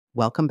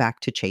Welcome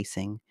back to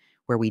Chasing,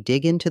 where we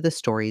dig into the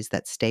stories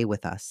that stay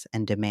with us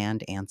and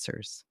demand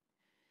answers.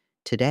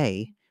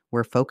 Today,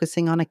 we're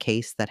focusing on a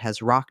case that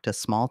has rocked a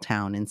small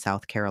town in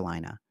South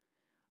Carolina,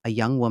 a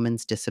young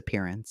woman's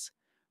disappearance,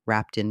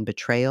 wrapped in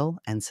betrayal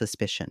and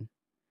suspicion.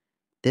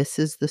 This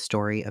is the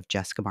story of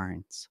Jessica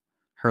Barnes,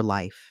 her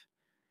life,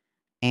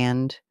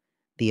 and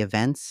the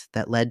events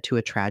that led to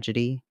a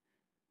tragedy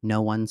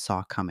no one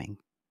saw coming.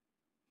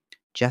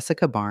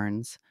 Jessica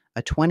Barnes,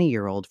 a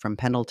 20-year-old from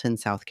Pendleton,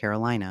 South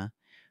Carolina,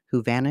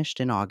 who vanished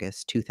in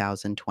August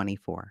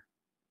 2024.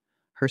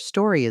 Her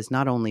story is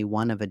not only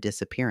one of a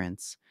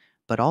disappearance,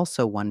 but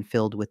also one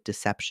filled with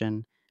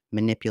deception,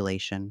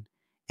 manipulation,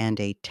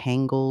 and a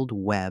tangled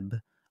web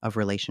of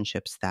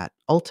relationships that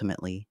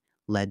ultimately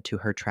led to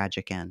her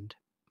tragic end.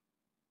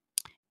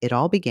 It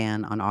all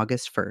began on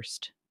August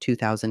 1st,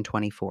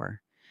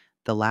 2024,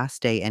 the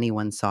last day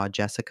anyone saw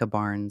Jessica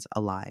Barnes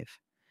alive.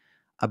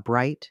 A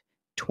bright,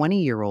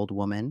 20-year-old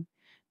woman,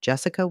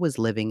 Jessica was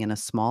living in a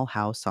small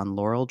house on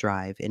Laurel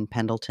Drive in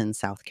Pendleton,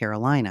 South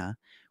Carolina,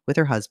 with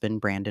her husband,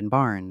 Brandon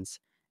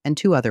Barnes, and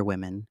two other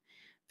women,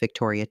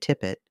 Victoria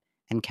Tippett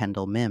and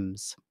Kendall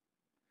Mims.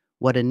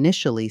 What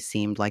initially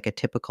seemed like a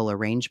typical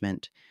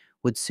arrangement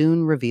would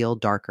soon reveal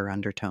darker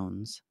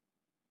undertones.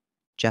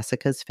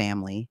 Jessica's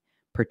family,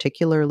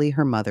 particularly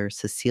her mother,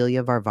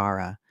 Cecilia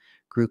Varvara,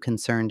 grew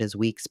concerned as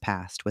weeks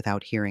passed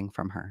without hearing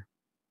from her.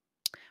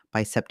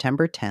 By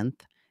September 10th,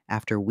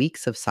 after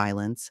weeks of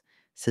silence,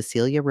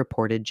 Cecilia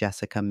reported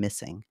Jessica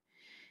missing.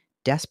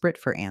 Desperate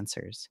for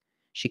answers,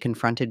 she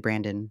confronted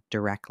Brandon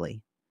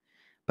directly.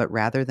 But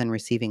rather than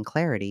receiving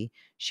clarity,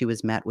 she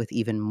was met with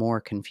even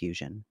more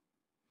confusion.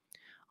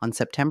 On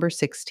September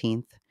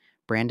 16th,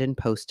 Brandon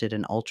posted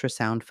an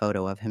ultrasound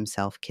photo of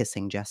himself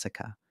kissing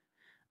Jessica,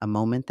 a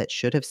moment that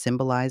should have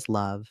symbolized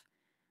love,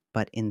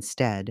 but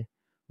instead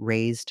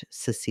raised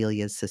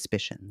Cecilia's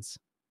suspicions.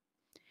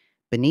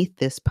 Beneath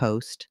this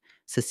post,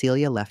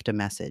 Cecilia left a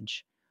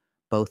message,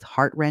 both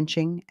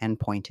heart-wrenching and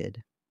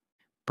pointed.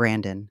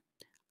 Brandon,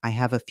 I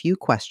have a few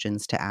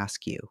questions to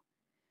ask you.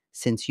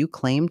 Since you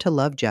claim to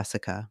love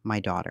Jessica, my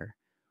daughter,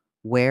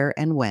 where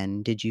and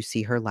when did you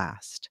see her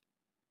last?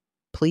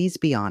 Please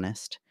be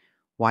honest.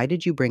 Why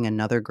did you bring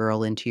another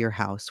girl into your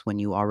house when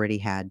you already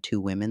had two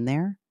women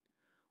there?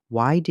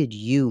 Why did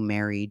you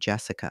marry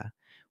Jessica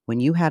when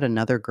you had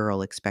another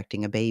girl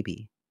expecting a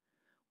baby?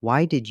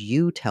 Why did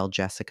you tell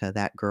Jessica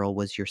that girl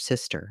was your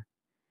sister?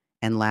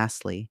 And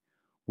lastly,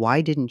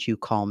 why didn't you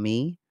call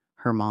me,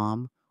 her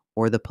mom,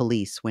 or the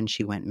police when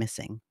she went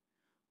missing?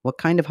 What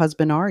kind of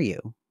husband are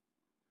you?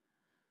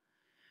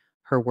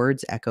 Her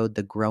words echoed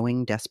the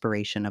growing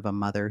desperation of a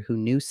mother who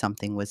knew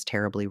something was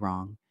terribly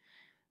wrong.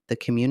 The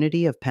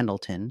community of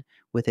Pendleton,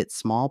 with its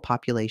small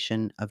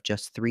population of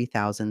just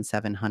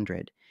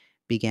 3,700,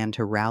 began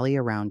to rally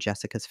around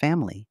Jessica's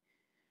family,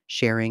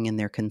 sharing in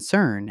their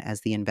concern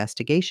as the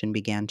investigation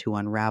began to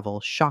unravel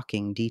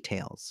shocking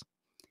details.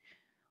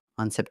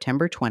 On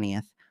September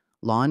 20th,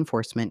 law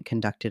enforcement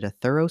conducted a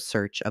thorough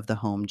search of the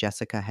home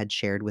Jessica had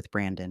shared with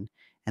Brandon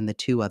and the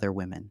two other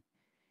women.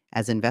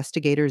 As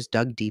investigators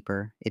dug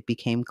deeper, it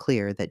became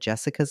clear that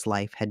Jessica's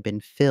life had been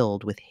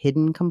filled with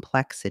hidden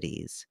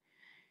complexities.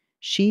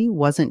 She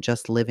wasn't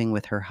just living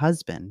with her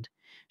husband,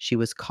 she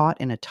was caught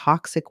in a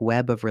toxic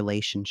web of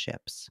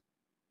relationships.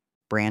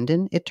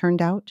 Brandon, it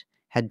turned out,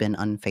 had been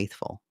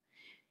unfaithful.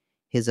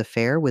 His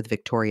affair with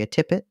Victoria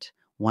Tippett,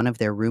 one of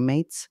their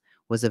roommates,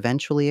 was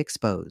eventually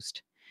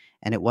exposed,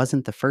 and it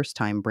wasn't the first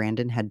time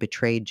Brandon had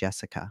betrayed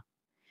Jessica.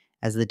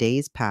 As the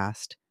days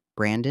passed,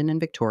 Brandon and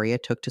Victoria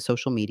took to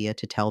social media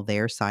to tell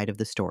their side of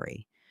the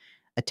story,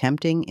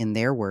 attempting, in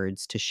their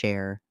words, to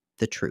share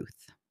the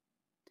truth.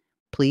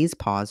 Please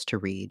pause to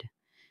read.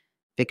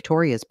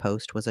 Victoria's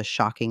post was a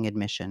shocking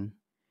admission.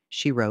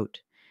 She wrote,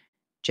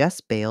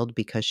 Jess bailed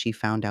because she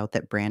found out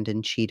that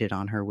Brandon cheated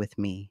on her with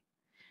me.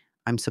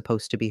 I'm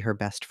supposed to be her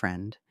best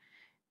friend,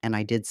 and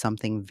I did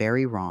something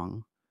very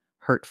wrong,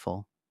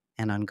 hurtful,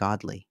 and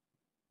ungodly.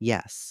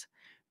 Yes,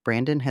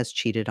 Brandon has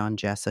cheated on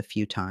Jess a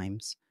few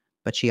times,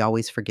 but she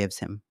always forgives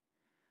him.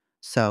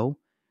 So,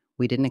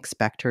 we didn't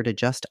expect her to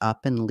just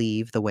up and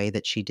leave the way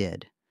that she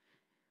did.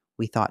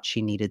 We thought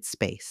she needed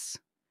space.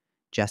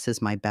 Jess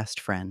is my best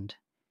friend,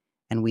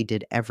 and we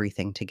did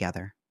everything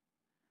together.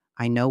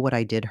 I know what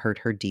I did hurt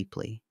her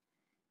deeply,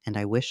 and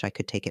I wish I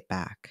could take it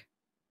back.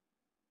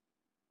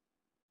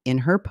 In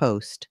her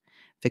post,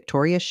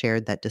 Victoria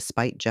shared that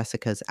despite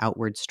Jessica's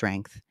outward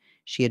strength,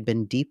 she had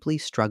been deeply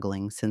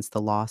struggling since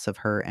the loss of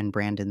her and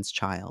Brandon's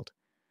child,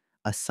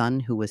 a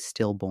son who was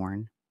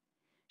stillborn.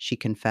 She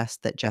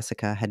confessed that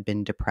Jessica had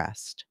been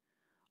depressed,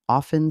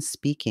 often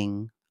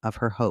speaking of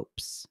her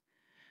hopes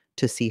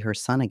to see her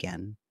son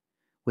again,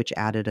 which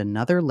added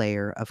another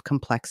layer of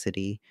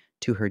complexity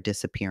to her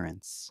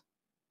disappearance.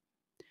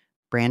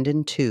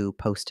 Brandon, too,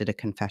 posted a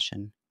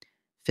confession,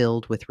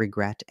 filled with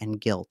regret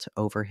and guilt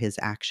over his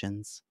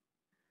actions.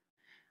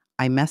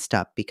 I messed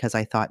up because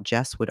I thought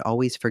Jess would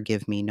always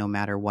forgive me no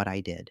matter what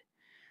I did.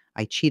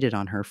 I cheated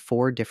on her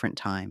 4 different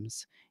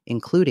times,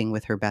 including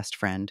with her best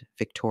friend,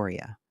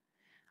 Victoria.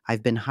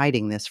 I've been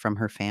hiding this from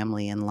her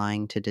family and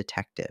lying to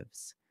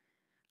detectives.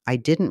 I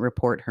didn't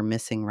report her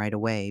missing right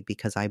away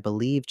because I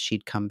believed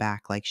she'd come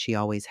back like she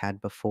always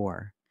had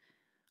before.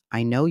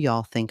 I know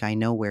y'all think I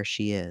know where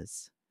she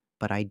is,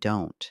 but I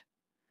don't.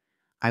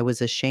 I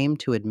was ashamed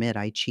to admit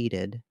I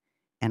cheated,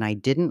 and I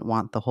didn't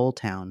want the whole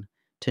town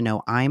to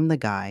know I'm the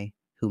guy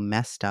who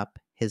messed up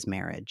his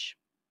marriage.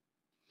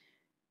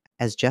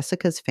 As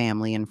Jessica's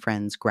family and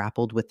friends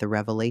grappled with the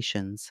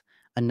revelations,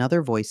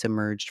 another voice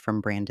emerged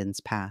from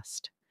Brandon's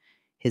past.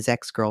 His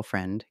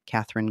ex-girlfriend,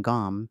 Catherine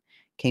Gaume,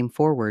 came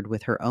forward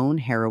with her own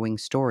harrowing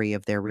story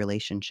of their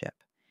relationship.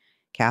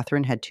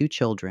 Catherine had 2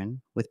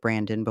 children with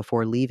Brandon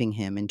before leaving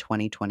him in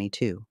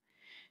 2022.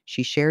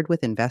 She shared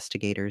with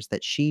investigators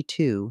that she,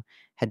 too,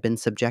 had been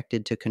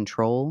subjected to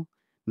control,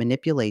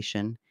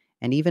 manipulation,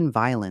 and even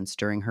violence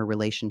during her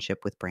relationship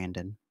with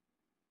Brandon.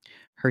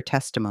 Her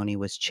testimony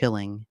was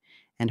chilling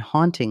and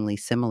hauntingly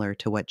similar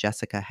to what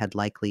Jessica had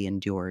likely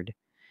endured.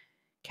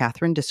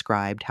 Catherine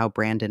described how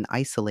Brandon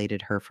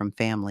isolated her from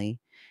family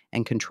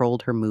and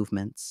controlled her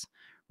movements,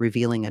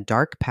 revealing a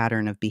dark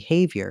pattern of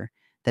behavior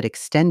that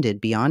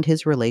extended beyond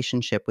his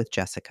relationship with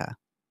Jessica.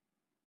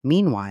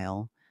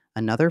 Meanwhile,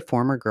 another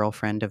former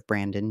girlfriend of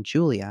Brandon,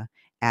 Julia,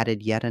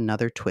 added yet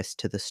another twist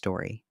to the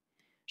story.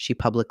 She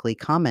publicly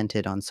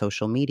commented on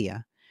social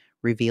media,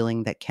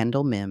 revealing that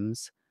Kendall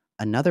Mims,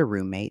 another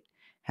roommate,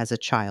 has a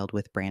child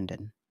with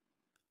Brandon.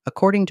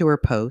 According to her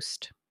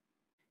post,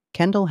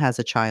 Kendall has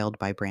a child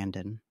by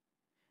Brandon.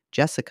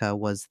 Jessica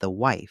was the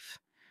wife,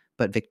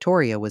 but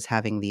Victoria was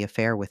having the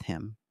affair with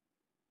him.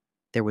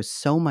 There was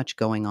so much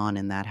going on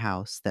in that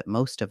house that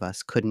most of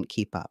us couldn't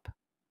keep up.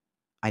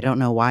 I don't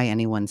know why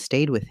anyone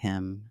stayed with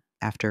him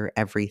after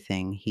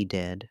everything he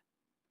did.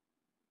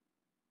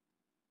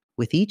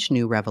 With each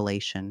new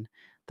revelation,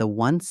 the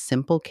once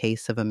simple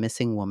case of a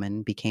missing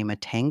woman became a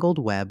tangled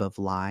web of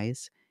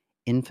lies,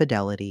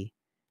 infidelity,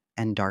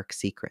 and dark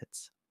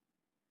secrets.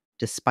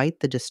 Despite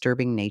the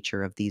disturbing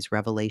nature of these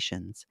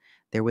revelations,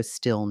 there was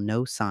still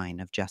no sign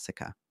of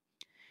Jessica.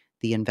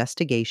 The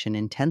investigation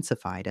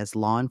intensified as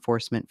law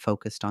enforcement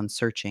focused on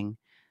searching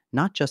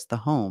not just the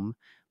home,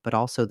 but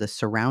also the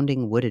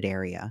surrounding wooded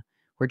area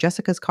where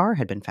Jessica's car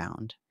had been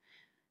found.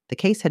 The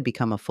case had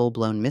become a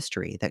full-blown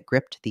mystery that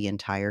gripped the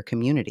entire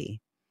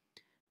community.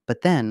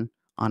 But then,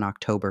 on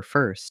October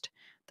 1st,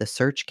 the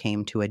search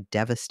came to a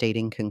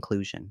devastating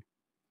conclusion.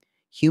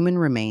 Human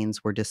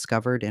remains were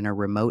discovered in a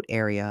remote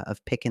area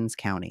of Pickens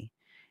County,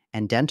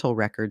 and dental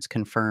records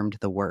confirmed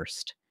the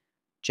worst.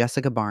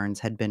 Jessica Barnes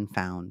had been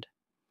found.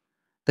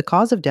 The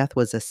cause of death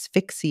was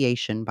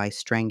asphyxiation by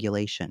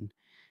strangulation,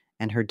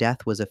 and her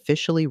death was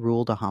officially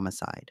ruled a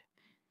homicide.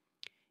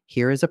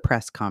 Here is a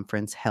press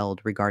conference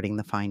held regarding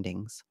the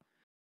findings.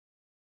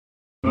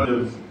 At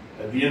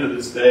the end of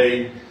this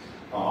day,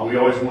 we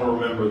always want to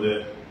remember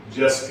that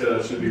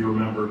Jessica should be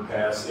remembered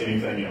past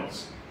anything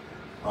else.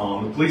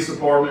 The police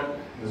department,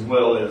 as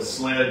well as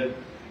SLED,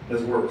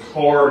 has worked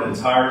hard and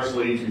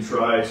tirelessly to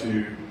try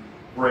to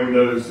bring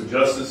those to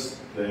justice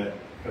that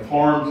have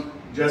harmed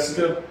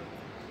Jessica.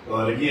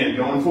 But again,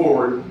 going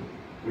forward,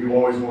 we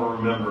always want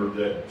to remember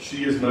that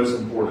she is most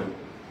important.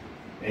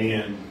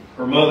 And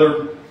her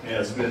mother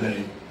has been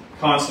a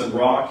constant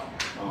rock.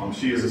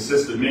 She has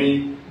assisted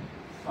me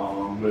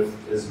with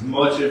as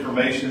much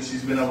information as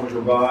she's been able to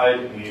provide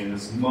and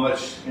as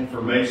much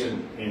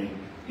information and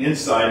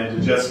insight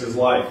into Jessica's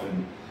life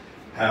and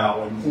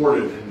how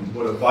important and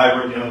what a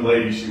vibrant young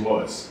lady she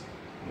was.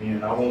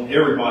 And I want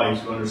everybody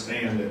to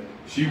understand that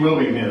she will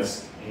be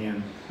missed,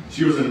 and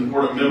she was an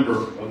important member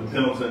of the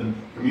Pendleton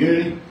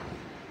community,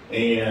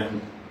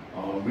 and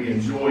we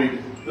enjoyed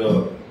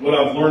what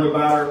I've learned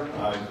about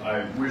her.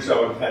 I wish I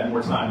would have had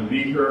more time to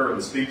meet her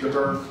and speak to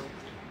her,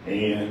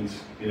 and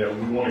we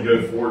want to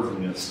go forward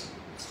from this.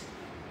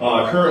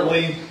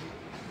 Currently,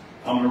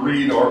 I'm going to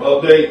read our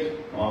update.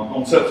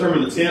 On September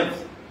the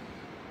 10th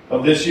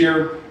of this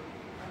year,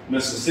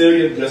 Miss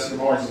Cecilia, Jessica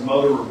Barnes'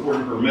 mother,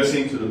 reported her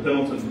missing to the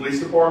Pendleton Police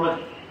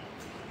Department.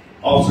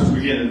 Officers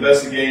began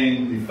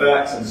investigating the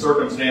facts and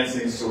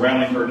circumstances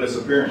surrounding her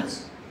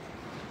disappearance.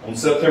 On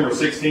September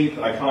 16th,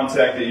 I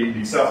contacted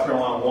the South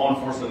Carolina Law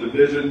Enforcement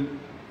Division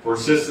for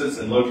assistance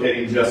in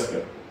locating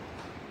Jessica.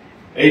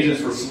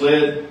 Agents for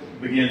SLED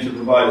began to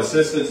provide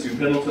assistance to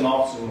Pendleton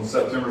officers on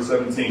September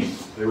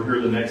 17th. They were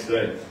here the next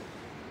day.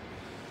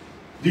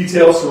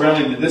 Details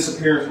surrounding the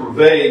disappearance were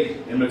vague,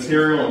 and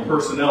material and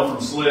personnel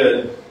from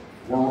SLED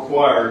were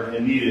required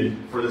and needed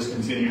for this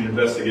continued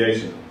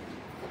investigation.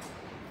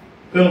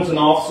 Pendleton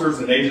officers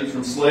and agents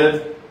from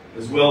SLED,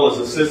 as well as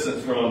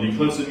assistants from the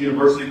Clemson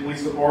University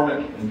Police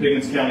Department and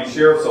Pickens County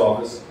Sheriff's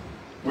Office,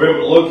 were able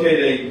to locate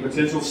a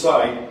potential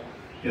site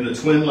in the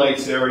Twin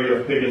Lakes area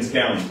of Pickens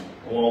County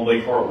along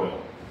Lake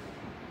Hartwell.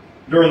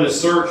 During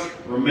this search,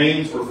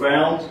 remains were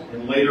found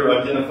and later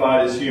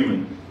identified as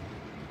human.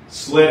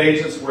 SLED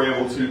agents were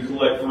able to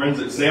collect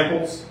forensic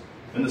samples,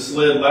 and the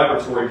SLED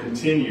laboratory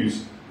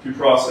continues to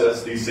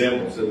process these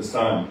samples at this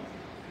time.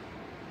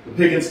 The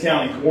Pickens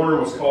County coroner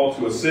was called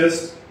to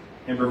assist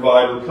and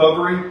provide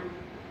recovery,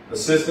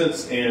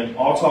 assistance, and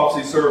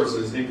autopsy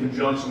services in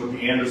conjunction with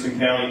the Anderson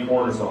County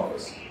Coroner's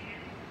Office.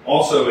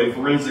 Also, a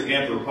forensic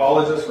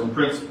anthropologist from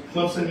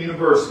Clemson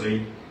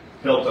University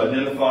helped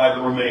identify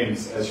the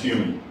remains as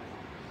human.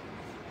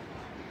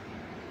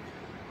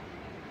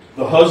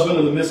 The husband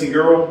of the missing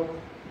girl,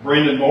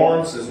 Brandon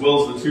Barnes, as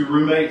well as the two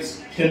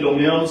roommates, Kendall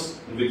Mims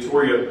and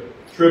Victoria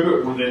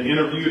Trippett, were then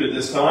interviewed at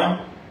this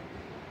time.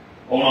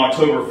 On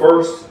October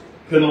 1st,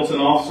 Pendleton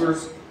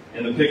officers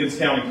and the Pickens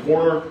County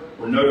coroner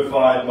were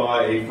notified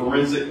by a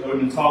forensic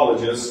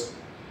odontologist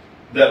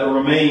that the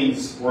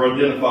remains were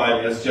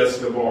identified as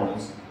Jessica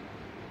Barnes.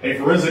 A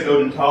forensic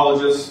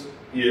odontologist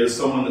is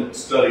someone that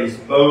studies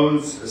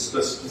bones,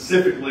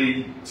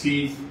 specifically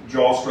teeth,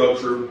 jaw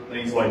structure,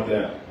 things like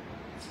that.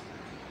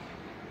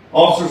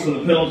 Officers from the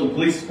Pendleton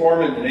Police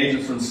Department and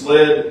agents from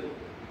SLED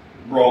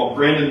brought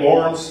Brandon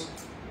Barnes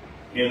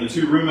and the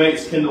two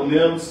roommates, Kendall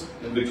Mims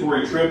and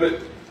Victoria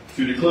Trippett,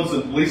 to the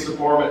Clemson Police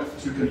Department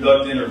to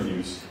conduct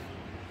interviews.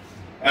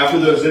 After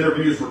those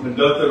interviews were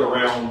conducted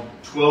around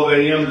 12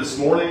 a.m. this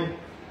morning,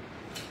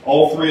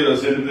 all three of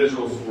those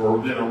individuals were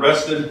then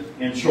arrested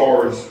and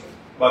charged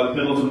by the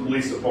Pendleton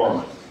Police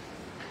Department.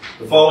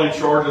 The following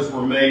charges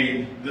were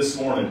made this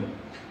morning.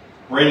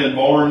 Brandon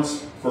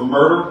Barnes for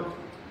murder,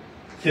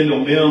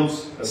 Kendall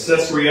Mims,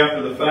 accessory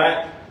after the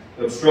fact,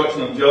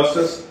 obstruction of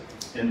justice,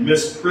 and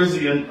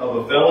misprision of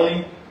a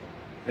felony,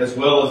 as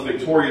well as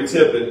Victoria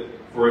Tippett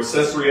for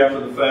accessory after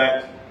the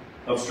fact,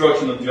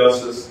 obstruction of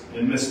justice,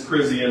 and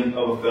misprision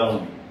of a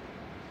felony.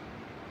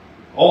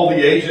 All the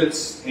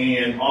agents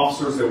and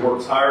officers that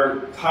worked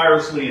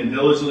tirelessly and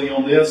diligently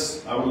on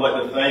this, I would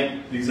like to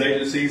thank these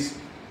agencies: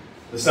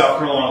 the South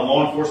Carolina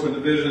Law Enforcement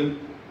Division,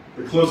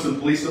 the Clemson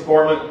Police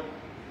Department,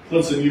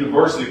 Clemson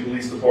University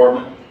Police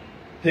Department,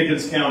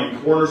 Pickens County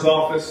Coroner's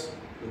Office,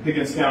 the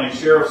Pickens County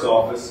Sheriff's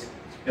Office,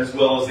 as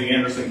well as the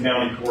Anderson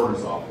County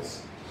Coroner's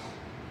Office.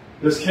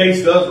 This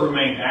case does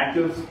remain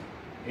active,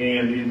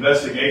 and the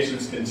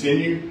investigations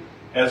continue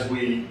as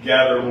we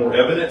gather more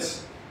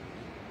evidence.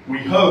 We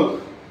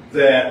hope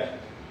that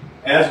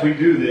as we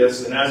do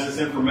this and as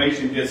this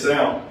information gets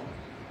out,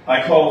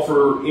 I call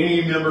for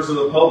any members of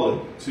the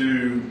public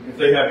to, if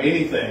they have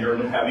anything or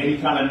have any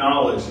kind of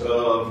knowledge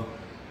of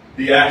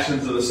the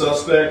actions of the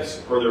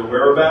suspects or their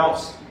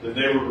whereabouts, that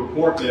they would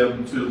report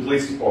them to the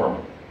police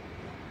department.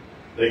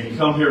 They can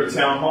come here to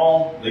Town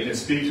Hall, they can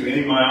speak to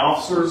any of my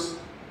officers,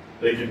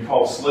 they can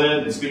call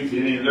SLED and speak to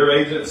any of their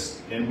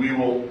agents, and we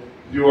will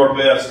do our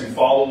best to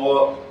follow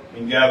up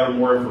and gather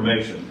more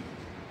information.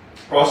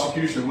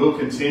 Prosecution will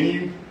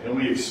continue, and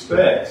we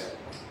expect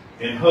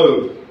and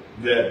hope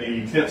that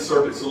the 10th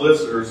Circuit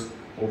solicitors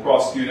will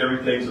prosecute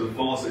everything to the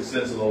fullest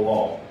extent of the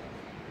law.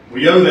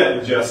 We owe that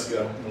to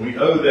Jessica, and we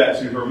owe that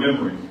to her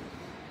memory.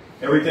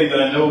 Everything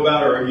that I know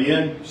about her,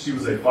 again, she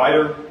was a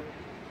fighter,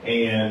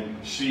 and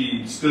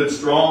she stood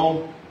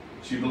strong.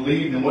 She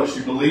believed in what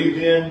she believed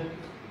in,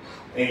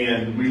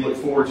 and we look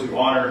forward to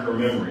honoring her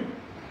memory.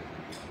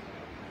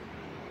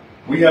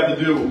 We have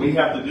to do what we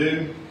have to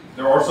do.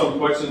 There are some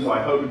questions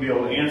I hope to be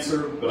able to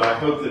answer, but I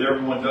hope that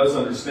everyone does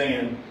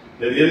understand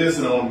that it is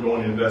an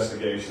ongoing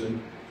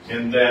investigation,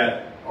 and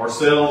that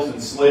ourselves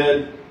and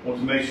SLED want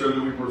to make sure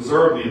that we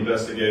preserve the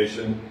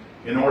investigation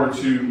in order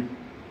to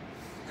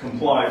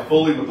comply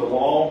fully with the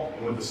law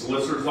and with the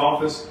solicitor's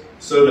office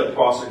so that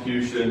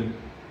prosecution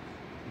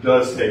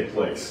does take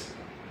place.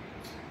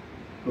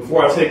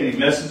 Before I take any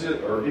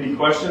messages or any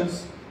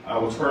questions, I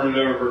will turn it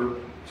over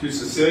to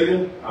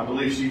Cecilia. I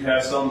believe she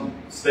has some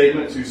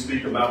statement to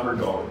speak about her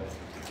daughter.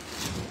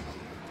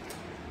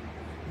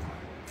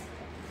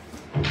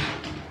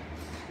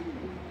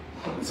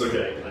 It's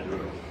okay. I do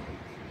it.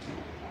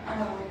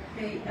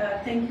 Okay,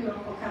 thank you all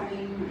for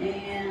coming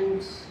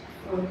and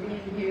for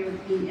being here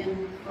with me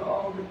and for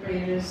all the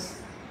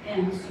prayers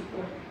and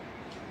support.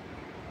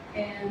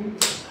 And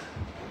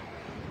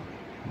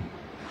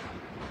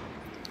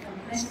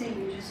I say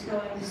you just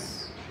go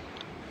is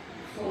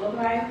full of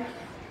life.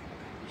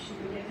 She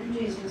believed in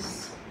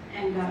Jesus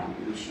and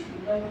she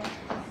loved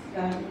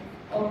God with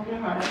all of her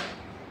heart.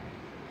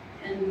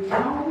 And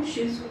now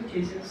she's with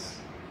Jesus.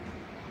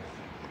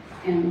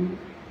 And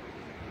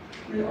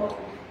we're all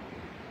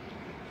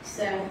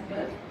sad,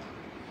 but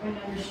we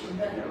know that she's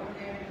better over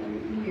there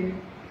than here.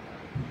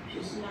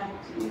 She's not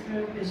with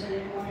her visit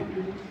anymore,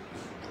 and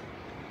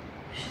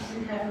she's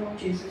in heaven with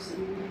Jesus.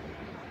 And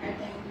I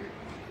thank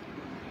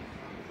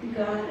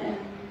God and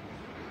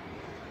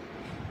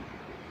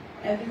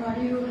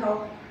everybody who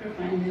helped her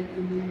find it.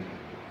 And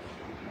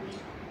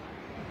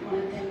I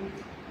want to thank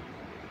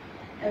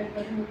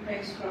everybody who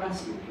prays for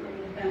us and for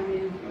the family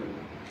and for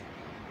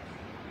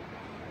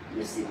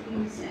the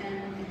siblings.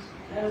 And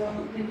we're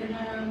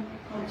gonna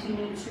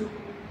continue to.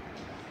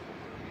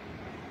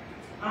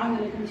 I'm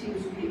gonna continue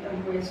to be a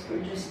voice for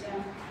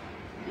Jessica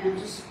and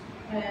just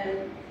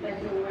spread like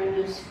an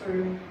awareness for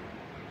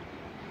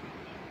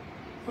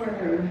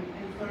her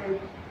and for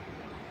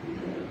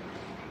the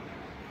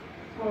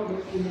horrible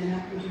thing that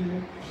happened to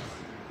her.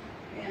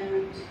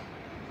 And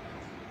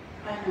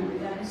I know that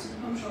God is in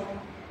control.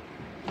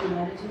 And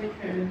God is with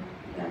her.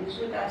 God is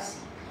with us.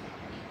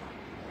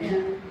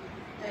 And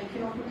thank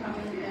you all for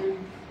coming, and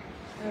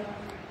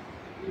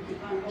we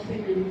keep on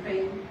hoping and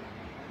praying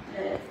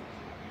that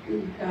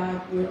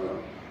God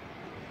will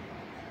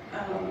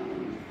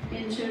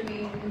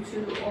intervene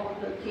into all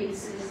the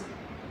cases,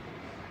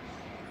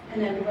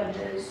 and everybody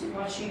that is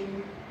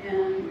watching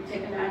and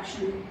taking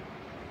action.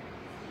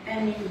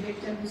 Any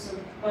victims of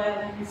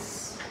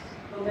violence,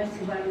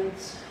 domestic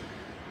violence,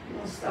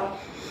 will stop.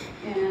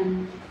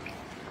 And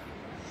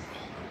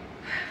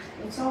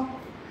that's all.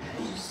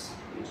 We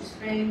just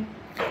pray and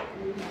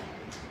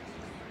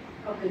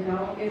hope that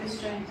God will give us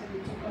strength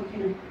and to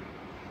continue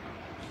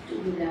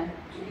to do that,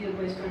 to be a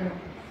voice for her.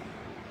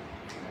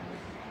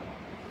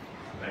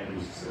 Thank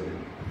you, Cecilia.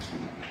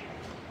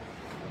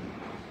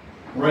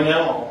 Right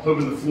now, I'll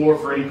open the floor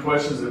for any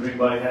questions if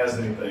anybody has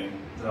anything,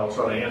 and I'll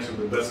try to answer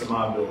to the best of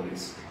my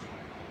abilities.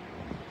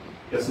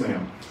 Yes,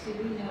 ma'am. Do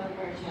we know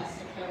where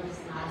Jessica was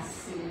last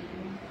seen?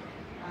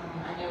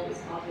 I know it was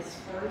August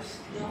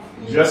 1st,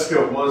 roughly.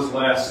 Jessica was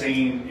last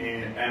seen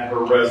at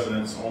her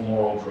residence on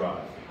Laurel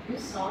Drive. Who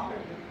saw her?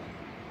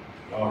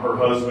 Her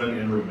husband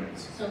and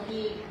roommates. So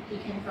he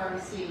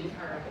confirmed seeing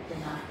her, but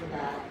then after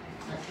that,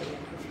 that's the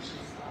information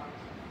stopped.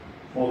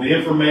 Well, the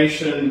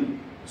information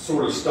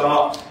sort of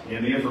stopped,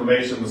 and the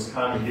information was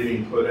kind of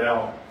getting put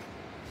out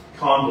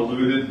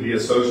convoluted via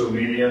social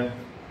media,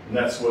 and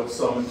that's what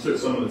took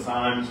some of the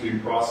time to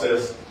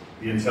process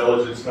the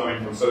intelligence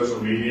coming from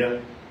social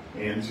media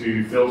and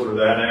to filter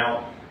that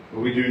out. But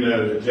we do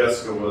know that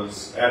Jessica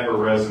was at her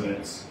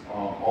residence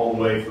all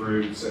the way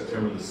through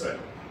September the 2nd.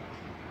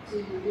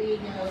 Do we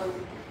know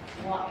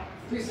what,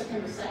 through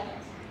September 2nd?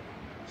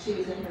 She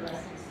was in her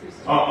residence through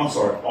September? I'm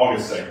sorry,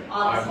 August 2nd.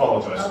 I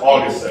apologize, Okay.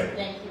 August 2nd.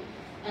 Thank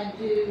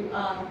you.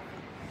 And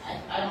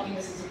I don't mean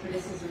this as a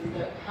criticism,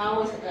 but how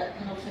was it that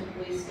Pendleton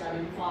Police got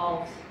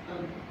involved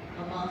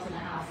a month and a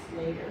half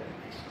later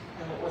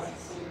that it wasn't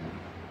seen?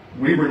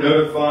 We were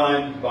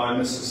notified by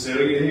Miss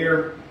Cecilia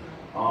here.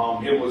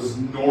 It was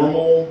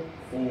normal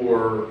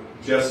for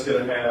Jessica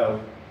to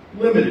have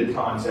limited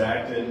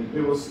contact, and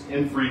it was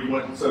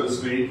infrequent, so to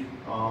speak,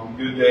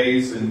 good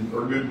days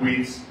or good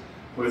weeks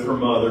with her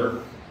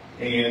mother.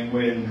 And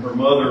when her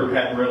mother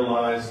hadn't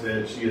realized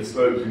that she had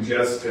spoken to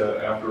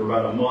Jessica after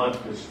about a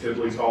month, because she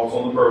typically calls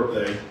on the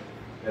birthday,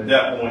 at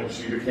that point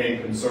she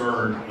became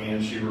concerned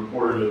and she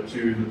reported it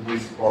to the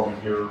police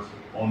department here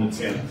on the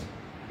 10th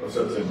of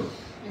September.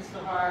 Ms.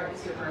 Bahar, it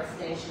was your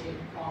birthday. She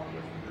didn't call you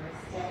on your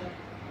birthday.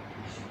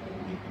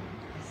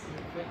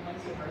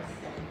 When's your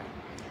birthday?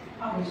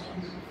 August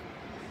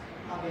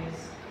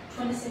August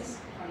 26th.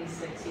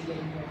 26. You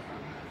didn't hear from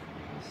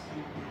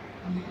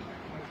her.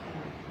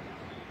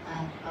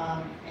 Okay.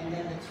 And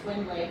then the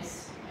Twin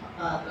Lakes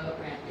boat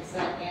ramp, is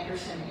that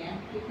Anderson and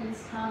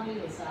Pickens County?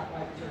 Is that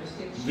like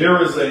jurisdiction?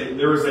 There is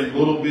a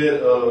little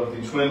bit of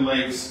the Twin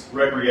Lakes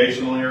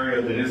recreational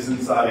area that is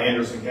inside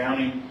Anderson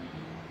County.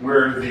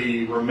 Where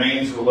the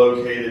remains were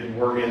located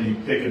were in the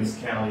Pickens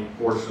County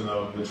portion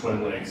of the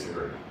Twin Lakes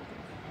area.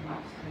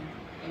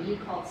 And you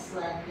called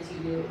SLED because you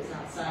knew it was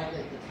outside of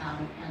the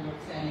town of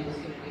Pendleton. It was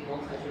going to be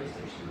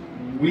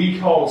multi-jurisdictional. We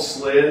called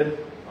SLED.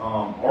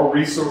 Our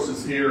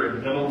resources here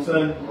in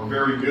Pendleton are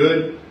very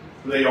good.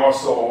 They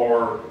also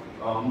are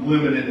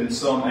limited in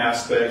some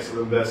aspects of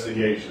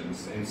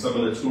investigations and some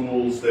of the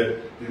tools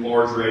that the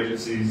larger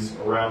agencies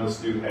around us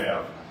do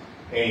have.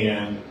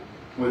 And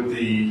with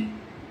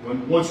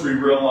once we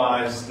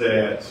realized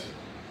that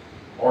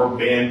our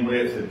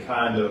bandwidth had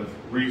kind of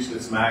reached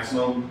its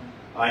maximum,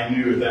 I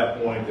knew at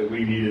that point that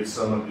we needed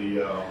some of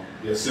the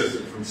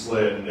assistance from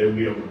SLED, and they would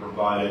be able to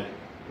provide it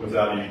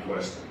without any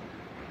question.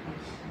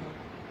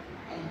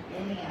 And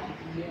any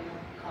idea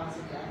cause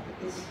of death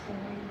at this point?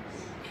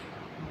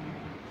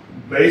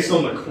 Based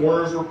on the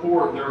coroner's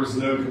report, there was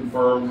no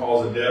confirmed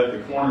cause of death. The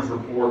coroner's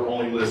report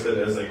only listed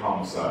as a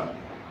homicide.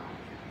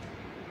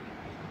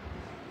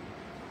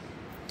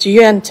 Do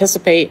you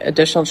anticipate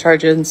additional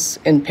charges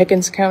in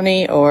Pickens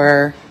County,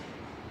 or?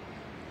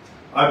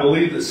 I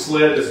believe that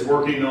SLED is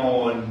working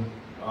on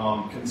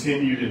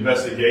continued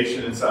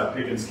investigation inside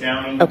Pickens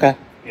County. Okay.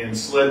 And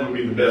SLED would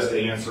be the best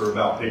to answer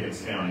about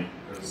Pickens County,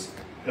 because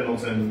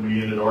Pendleton,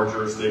 we ended our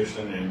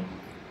jurisdiction and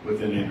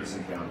within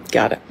Anderson County.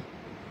 Got it.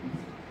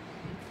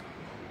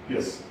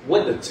 Yes.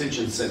 What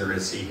detention center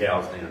is he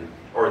housed in,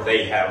 or are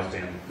they housed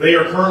in? They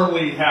are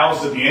currently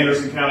housed at the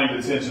Anderson County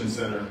Detention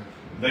Center.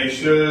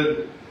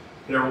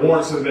 Their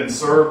warrants have been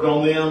served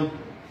on them,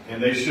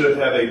 and they should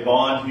have a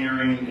bond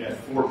hearing at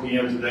 4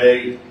 p.m.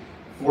 today.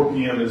 4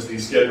 p.m. is the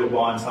scheduled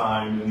bond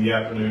time in the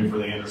afternoon for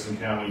the Anderson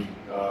County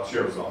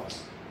Sheriff's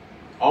Office.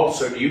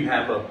 Also, do you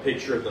have a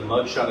picture of the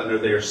mugshot? I know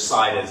their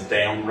site is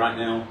down right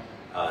now.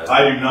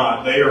 I do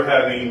not. They are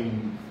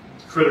having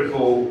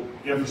critical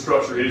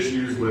infrastructure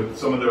issues with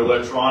some of their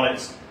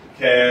electronics,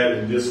 CAD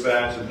and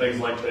dispatch and things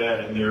like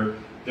that, and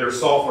their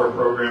software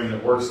program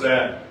that works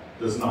that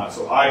does not.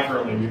 So I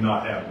currently do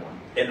not have one.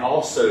 And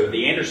also,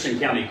 the Anderson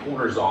County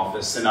Coroner's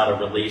Office sent out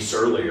a release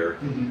earlier.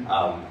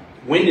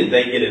 when did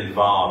they get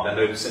involved? I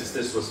know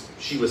since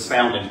she was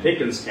found in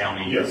Pickens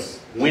County. Yes.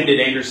 When did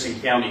Anderson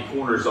County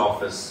Coroner's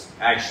Office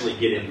actually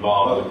get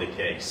involved with the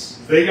case?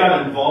 They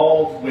got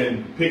involved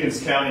when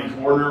Pickens County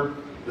Coroner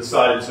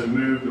decided to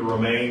move the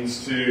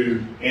remains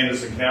to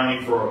Anderson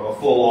County for a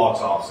full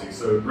autopsy.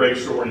 So Greg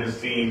Shore and his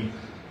team,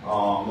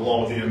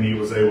 along with the ME,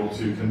 was able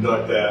to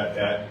conduct that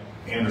at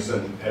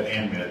Anderson at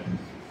ANMED.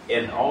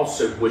 And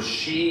also, was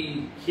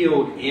she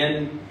killed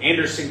in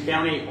Anderson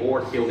County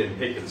or killed in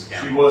Pickens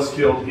County? She was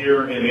killed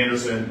here in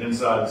Anderson,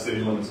 inside the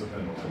city limits of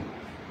Pendleton.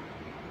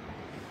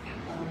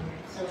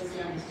 So it's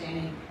the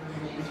understanding her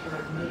remains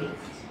were moved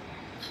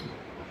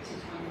to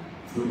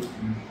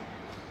Twin.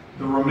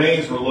 The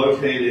remains were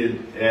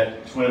located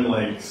at Twin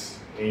Lakes,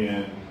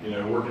 and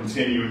we're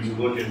continuing to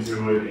look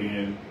into it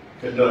and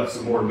conduct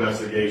some more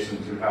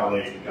investigation to how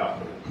they got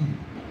there.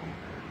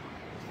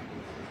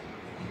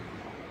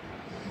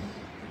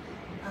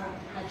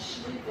 Had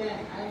she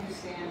been, I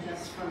understand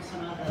just from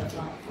some of the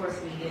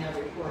force media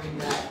reporting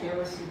that there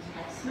were some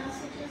text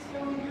messages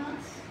going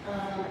out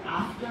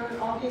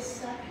after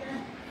August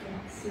 2nd.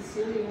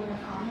 Cecilia, want to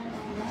comment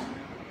on that?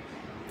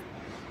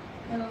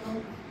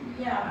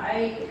 Yeah,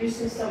 I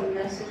received some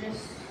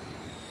messages,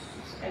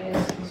 I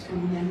guess it was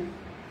from him,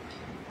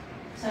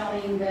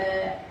 telling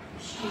that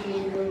she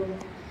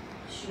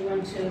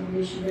went to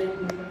Michigan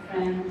with her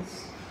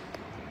friends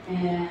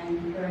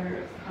and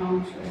her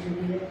accounts were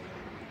deleted.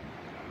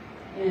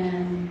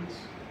 And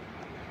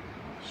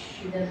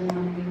she doesn't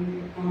want to give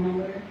me the phone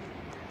number,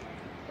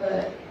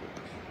 but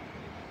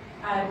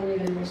I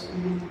believe it was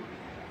from him.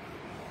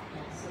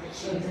 Yeah, so that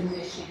she was in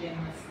Michigan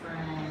with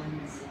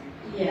friends.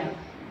 Yeah,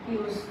 he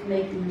was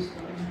making me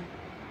story.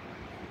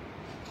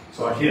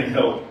 So I can't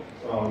help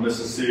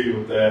Mississippi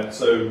with that.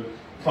 So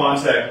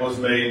contact was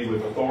made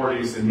with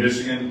authorities in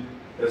Michigan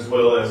as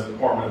well as the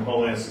Department of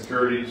Homeland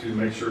Security to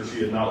make sure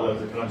she had not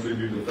left the country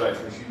due to the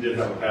fact that she did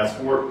have a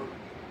passport.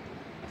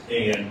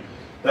 And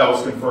that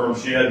was confirmed.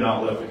 She had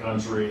not left the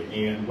country,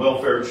 and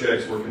welfare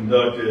checks were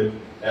conducted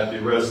at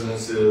the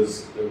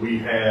residences that we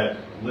had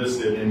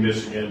listed in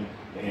Michigan,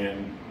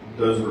 and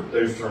those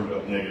turned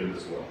up negative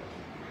as well.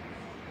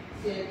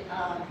 Did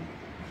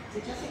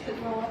Jessica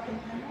grow up in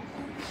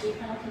Pendleton? Did she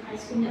Pendleton High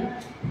School? No.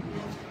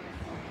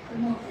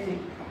 No, maybe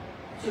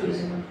 2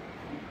 years ago.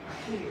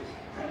 2 years.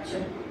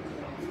 Sure.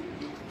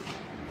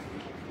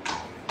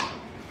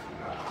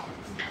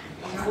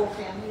 And your whole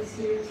family is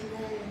here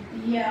today?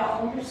 Yeah,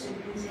 all her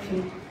siblings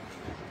came.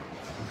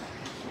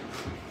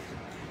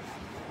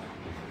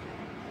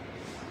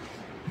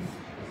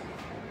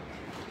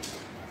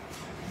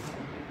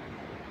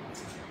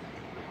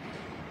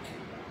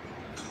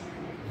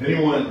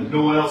 If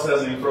no one else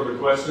has any further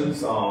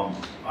questions,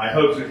 I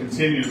hope to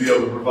continue to be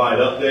able to provide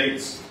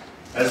updates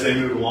as they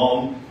move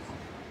along.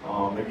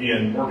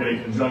 Again, working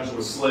in conjunction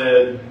with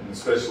SLED, and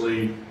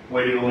especially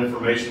waiting on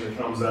information that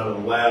comes out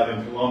of the lab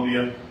in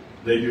Columbia.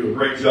 They do a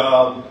great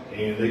job,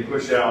 and they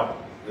push out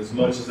as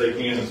much as they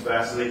can, as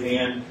fast as they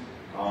can.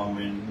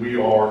 And we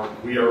are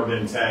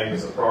being tagged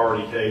as a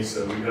priority case,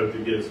 so we hope to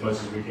get as much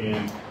as we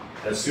can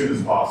as soon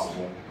as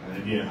possible. And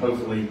again,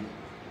 hopefully,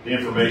 the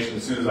information,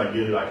 as soon as I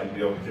get it, I can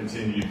be able to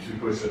continue to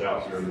push it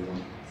out to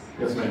everyone.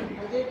 Yes, ma'am.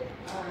 I did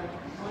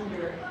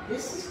wonder,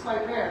 this is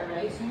quite rare,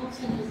 right?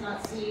 Pendleton has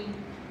not seen.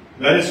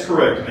 That is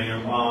correct,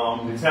 ma'am.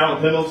 The town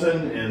of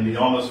Pendleton and the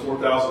almost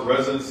 4,000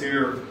 residents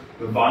here,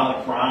 the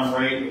violent crime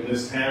rate in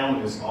this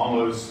town is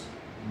almost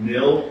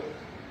nil.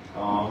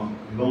 I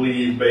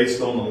believe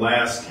based on the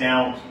last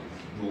count,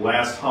 the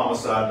last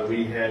homicide that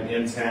we had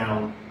in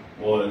town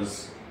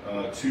was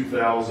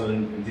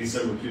in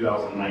December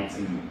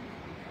 2019.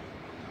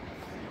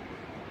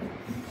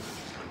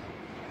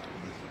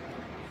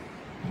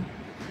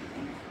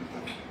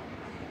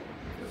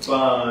 If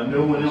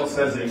no one else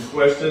has any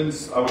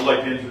questions, I would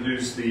like to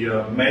introduce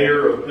the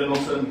mayor of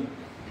Pendleton,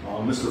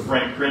 Mr.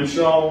 Frank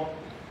Crenshaw.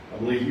 I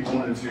believe he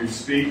wanted to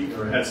speak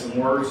or had some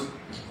words.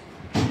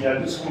 Yeah, I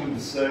just wanted to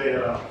say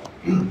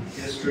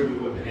it's truly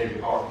with a heavy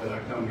heart that I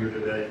come here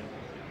today.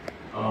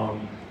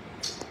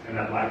 And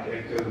I'd like to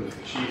echo the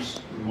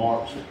chief's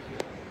remarks.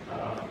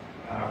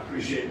 I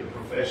appreciate the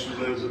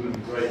professionalism and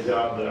the great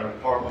job that our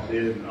department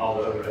did and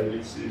all the other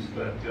agencies.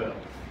 But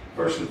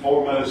first and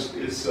foremost,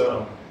 I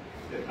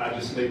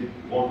just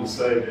wanted to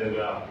say that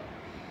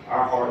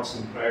our hearts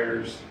and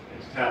prayers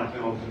at the town of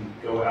Pendleton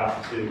go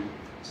out to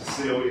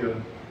Cecilia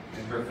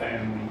and her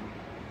family.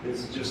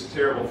 It's just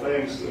terrible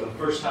things. The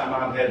first time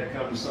I've had to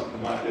come to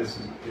something like this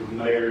is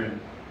mayor, and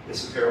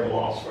it's a terrible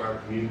loss for our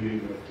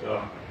community.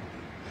 But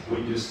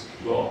we just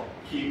will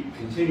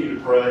continue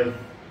to pray,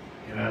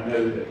 and I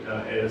know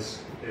that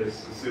as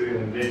Cecilia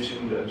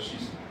mentioned,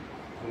 she's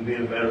going to be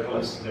in a better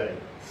place today.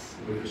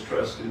 We just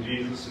trust in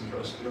Jesus and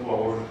trust in the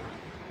Lord,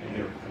 and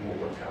everything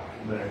will work out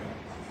from there.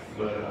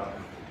 But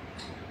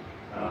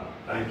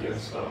thank you.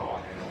 That's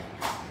all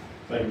I have.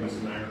 Thank you,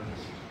 Mr. Mayor.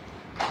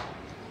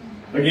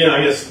 Again,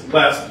 I guess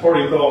last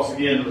parting thoughts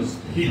again was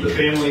keep the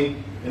family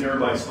in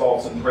everybody's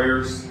thoughts and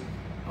prayers.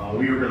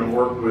 We are going to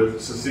work with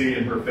Cecilia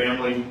and her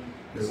family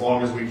as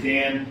long as we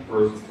can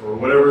for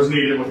whatever is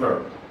needed with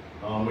her.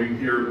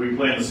 We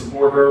plan to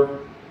support her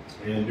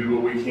and do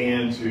what we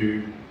can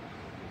to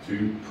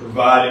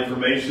provide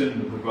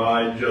information, to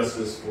provide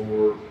justice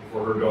for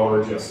her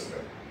daughter, Jessica.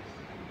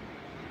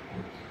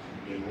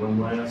 And one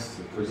last,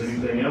 if there's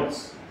anything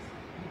else.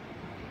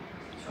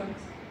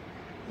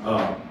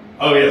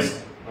 Oh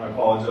yes, I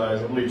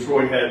apologize. I believe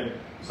Troy had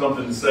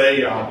something to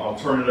say. I'll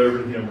turn it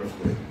over to him real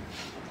quick.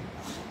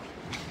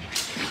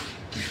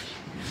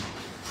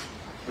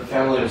 The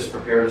family has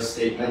prepared a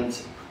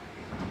statement.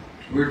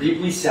 We're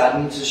deeply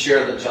saddened to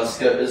share that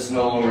Jessica is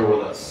no longer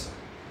with us.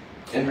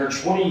 In her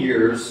 20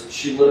 years,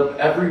 she lit up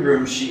every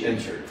room she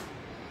entered.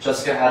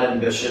 Jessica had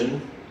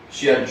ambition,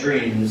 she had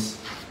dreams,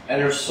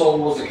 and her soul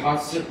was a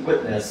constant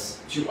witness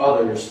to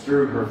others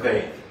through her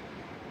faith.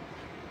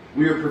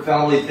 We are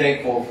profoundly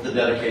thankful for the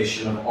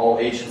dedication of all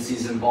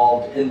agencies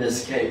involved in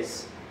this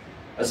case,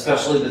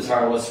 especially the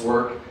tireless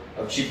work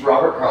of Chief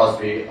Robert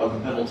Crosby of the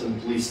Pendleton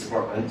Police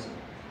Department,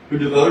 who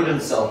devoted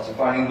himself to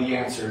finding the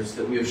answers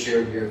that we have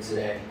shared here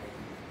today.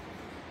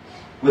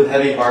 With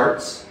heavy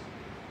hearts,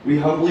 we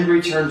humbly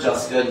return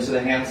Jessica into the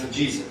hands of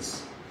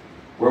Jesus,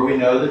 where we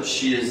know that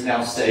she is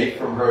now safe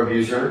from her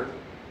abuser.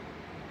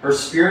 Her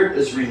spirit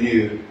is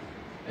renewed,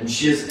 and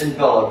she is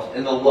enveloped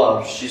in the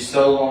love she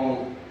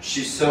so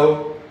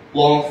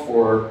longed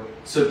for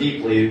so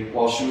deeply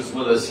while she was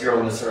with us here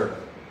on this earth.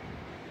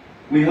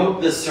 We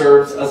hope this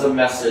serves as a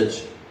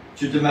message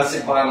to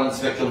domestic violence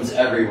victims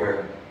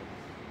everywhere.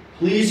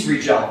 Please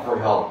reach out for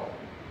help.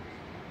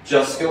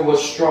 Jessica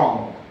was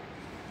strong,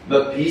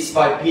 but piece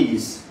by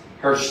piece,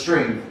 her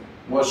strength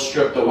was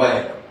stripped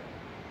away.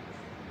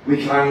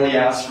 We kindly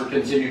ask for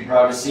continued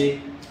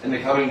privacy in the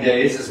coming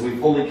days as we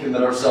fully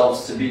commit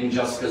ourselves to being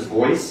Jessica's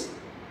voice,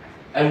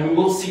 and we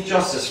will seek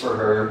justice for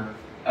her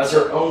as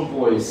her own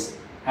voice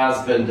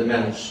has been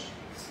diminished.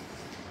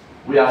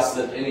 We ask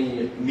that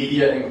any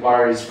media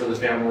inquiries for the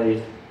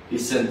family be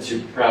sent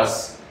to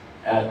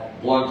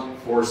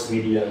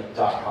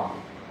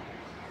press@bluntforcemedia.com.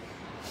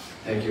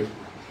 Thank you.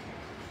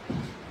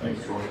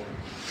 Thanks, Troy.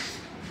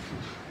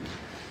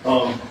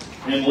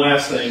 And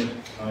last thing,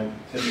 I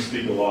tend to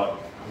speak a lot,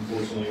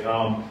 unfortunately.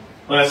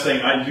 Last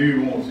thing, I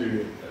do want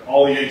to,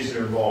 all the agents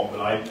are involved,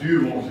 but I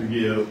do want to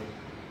give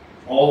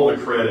all the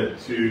credit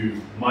to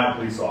my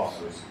police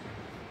officers.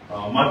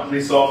 My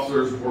police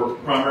officers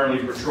work primarily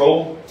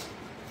patrol.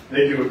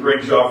 They do a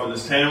great job for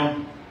this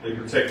town. They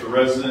protect the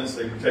residents,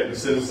 they protect the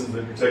citizens,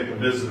 they protect the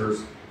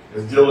visitors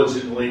as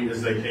diligently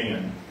as they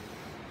can.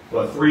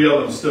 But three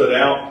of them stood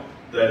out.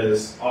 That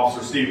is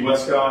Officer Steve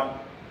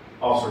Westcott,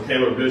 Officer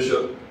Caleb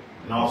Bishop,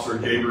 and Officer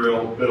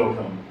Gabriel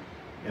Biddlecombe.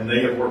 And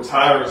they have worked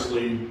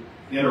tirelessly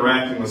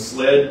interacting with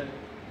SLED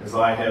as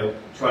I have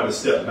tried to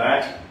step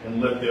back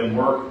and let them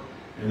work.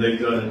 And they've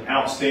done an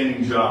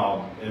outstanding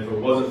job. And if it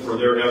wasn't for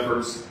their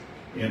efforts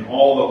and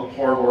all the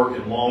hard work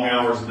and long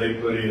hours that they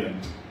put in,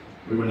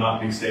 we would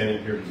not be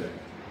standing here today.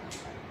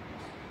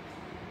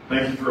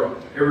 Thank you for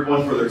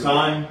everyone for their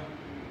time.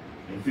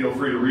 And feel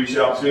free to reach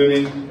out to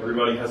me.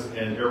 Everybody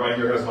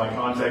here has my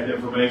contact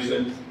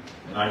information,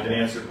 and I can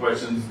answer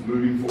questions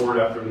moving forward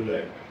after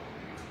today.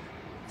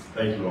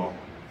 Thank you all.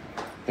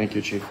 Thank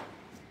you, Chief.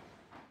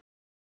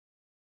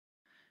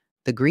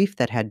 The grief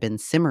that had been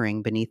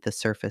simmering beneath the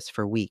surface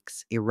for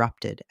weeks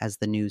erupted as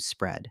the news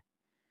spread.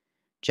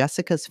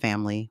 Jessica's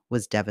family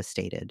was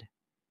devastated.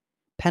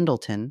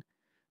 Pendleton,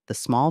 the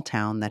small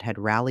town that had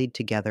rallied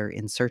together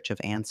in search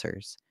of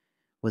answers,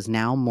 was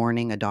now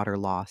mourning a daughter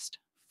lost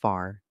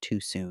far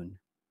too soon.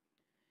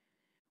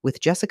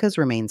 With Jessica's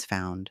remains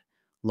found,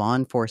 law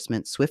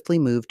enforcement swiftly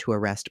moved to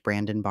arrest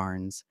Brandon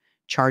Barnes,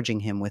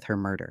 charging him with her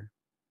murder.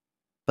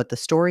 But the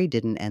story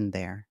didn't end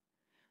there.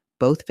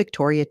 Both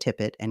Victoria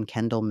Tippett and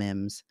Kendall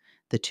Mims,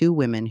 the two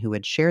women who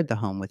had shared the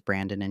home with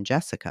Brandon and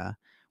Jessica,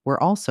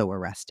 were also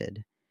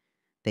arrested.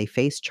 They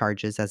faced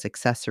charges as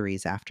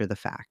accessories after the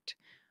fact,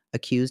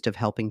 accused of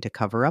helping to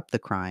cover up the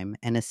crime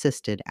and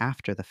assisted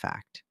after the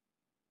fact.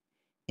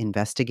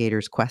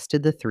 Investigators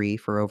quested the three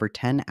for over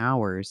 10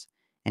 hours,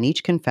 and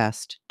each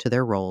confessed to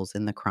their roles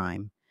in the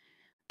crime.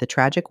 The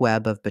tragic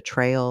web of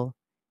betrayal,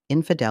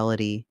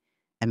 infidelity,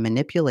 and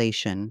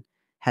manipulation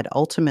had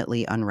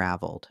ultimately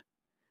unraveled,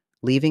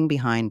 leaving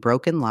behind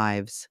broken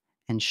lives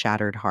and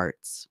shattered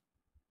hearts.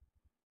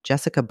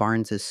 Jessica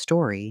Barnes's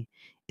story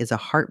is a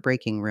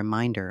heartbreaking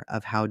reminder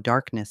of how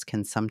darkness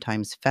can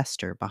sometimes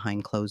fester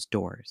behind closed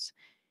doors,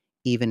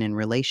 even in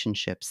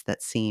relationships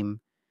that seem,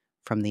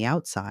 from the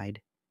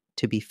outside,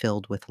 to be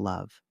filled with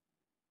love.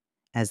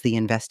 As the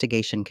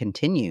investigation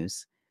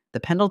continues, the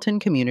Pendleton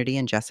community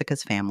and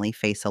Jessica's family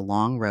face a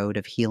long road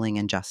of healing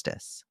and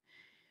justice.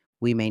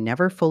 We may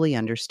never fully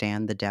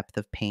understand the depth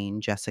of pain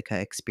Jessica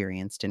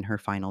experienced in her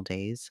final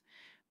days,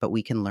 but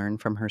we can learn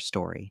from her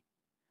story.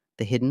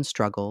 The hidden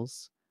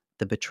struggles,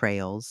 the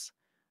betrayals,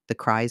 the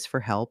cries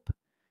for help,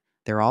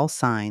 they're all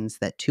signs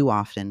that too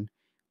often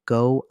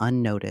go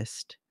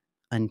unnoticed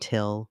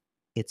until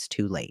it's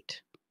too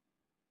late.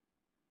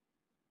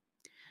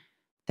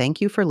 Thank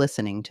you for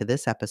listening to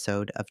this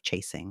episode of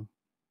Chasing.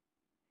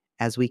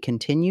 As we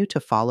continue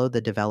to follow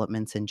the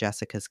developments in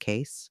Jessica's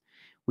case,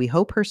 We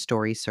hope her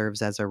story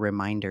serves as a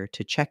reminder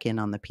to check in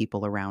on the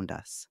people around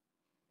us,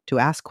 to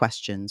ask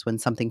questions when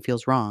something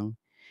feels wrong,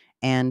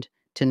 and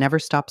to never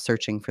stop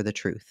searching for the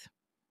truth.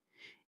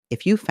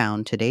 If you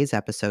found today's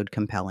episode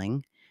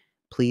compelling,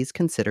 please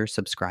consider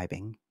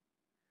subscribing.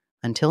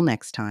 Until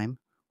next time,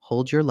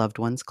 hold your loved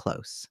ones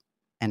close.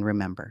 And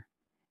remember,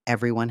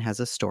 everyone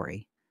has a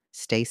story.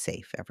 Stay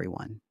safe,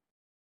 everyone.